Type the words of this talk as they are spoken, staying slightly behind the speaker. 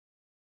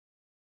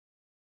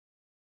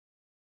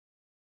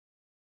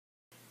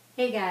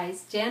Hey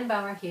guys, Jan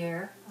Bauer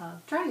here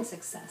of Drawing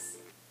Success.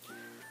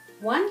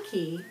 One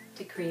key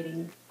to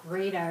creating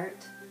great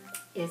art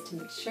is to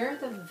make sure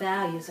the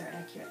values are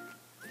accurate.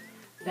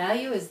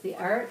 Value is the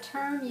art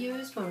term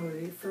used when we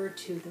refer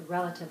to the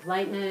relative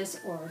lightness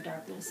or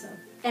darkness of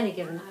any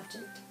given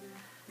object.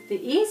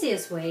 The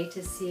easiest way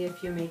to see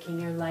if you're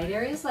making your light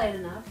areas light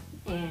enough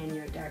and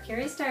your dark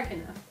areas dark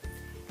enough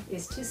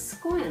is to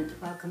squint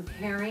while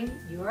comparing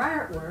your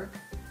artwork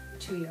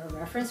to your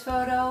reference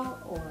photo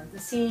or the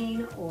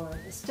scene or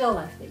the still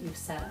life that you've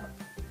set up.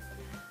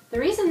 The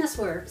reason this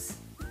works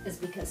is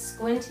because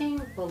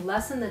squinting will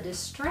lessen the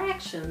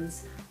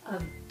distractions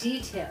of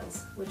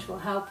details, which will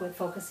help with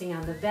focusing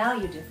on the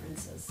value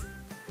differences.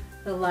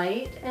 The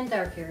light and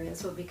dark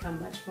areas will become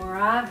much more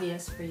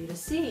obvious for you to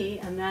see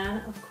and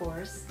then, of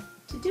course,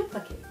 to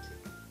duplicate.